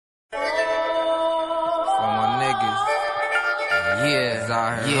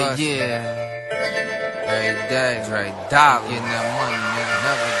out here hustling. Every day, Dre Dollaz, getting that money, nigga.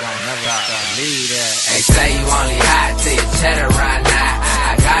 Never stop. Leave that. They say you only hot till your cheddar run out.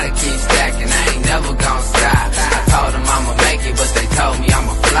 I gotta keep stacking, I ain't never gon' stop. I told them I'ma make it, but they told me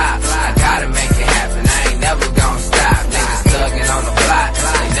I'ma flop. I gotta make it happen, I ain't never gon' stop. Niggas thugging on the block,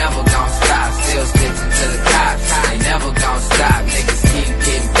 they never gon' stop. Still stitching to the cops, they never gon' stop. Niggas keep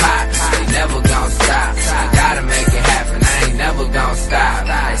getting popped, they never gon' stop. I gotta make it happen, I ain't never gon' stop.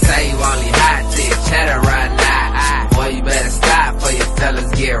 They say you only hot till your cheddar run out. Boy, you better stop for your fellas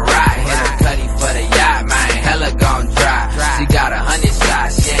get right. Hit a cutty for the yacht, man, hella gon' drop. She got 100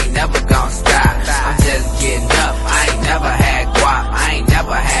 shots, she ain't never gon' stop. I'm just getting up, I ain't never had guap. I ain't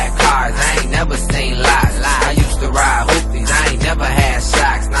never had cars, I ain't never seen lots. I used to ride hoopies, I ain't never had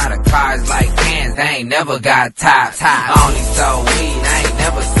shocks. Now the cars like cans, they ain't never got tops. I only sold weed, I ain't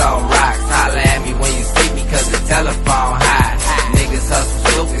never sold rocks. Holla at me when you see me, cause the telephone hot. Niggas hustle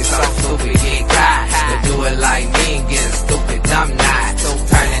stupid, so stupid get caught. But do it like me and getting stupid, I'm not.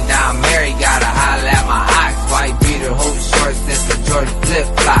 Turning down Mary, gotta holla at my ox. White beater, hoop shorts, this the Jordan flip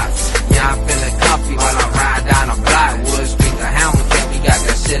flops. Yeah, I'm feeling comfy while I'm riding down the block. Wood Street to Hamilton, we got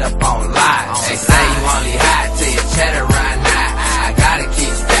that shit up on lock. They say you only hot till your cheddar run out. I gotta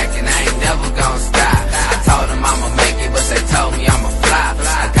keep stacking, I ain't never gon' stop. I told them I'ma make it, but they told me I'ma flop.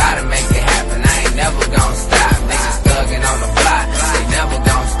 I gotta make it happen, I ain't never gon' stop. Niggas thugging on the block, they never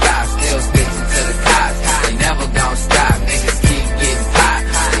gon' stop. Still stitching to the cops, they never gon' stop. Niggas keep getting popped,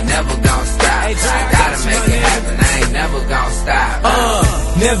 they never gon' stop. I gotta make it happen, I ain't never gon' stop.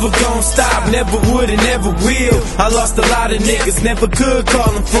 Never gon' stop, never would and never will. I lost a lot of niggas, never could call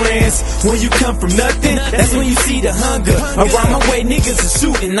them friends. When you come from nothing, that's when you see the hunger. Around my way, niggas are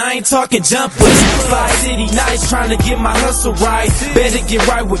shooting, I ain't talking jumpers. Fly city nights, trying to get my hustle right. Better get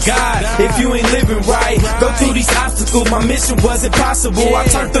right with God, if you ain't living right. Go through these obstacles, my mission wasn't possible. I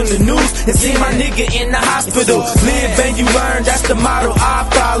turned on the news and seen my nigga in the hospital. Live and you learn, that's the motto I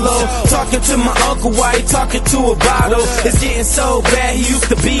follow. Talking to my uncle while he talking to a bottle. It's getting so bad, he used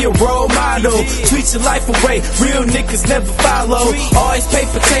to be a role model. Tweet your life away, real niggas never follow. Always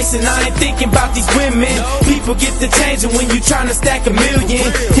paper chasing, I ain't thinking about these women. People get to changing when you tryna stack a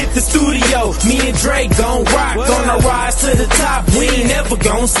million. Hit the studio, me and Dre gon' rock. Gonna rise to the top, we ain't never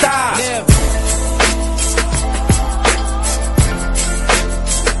gon' stop.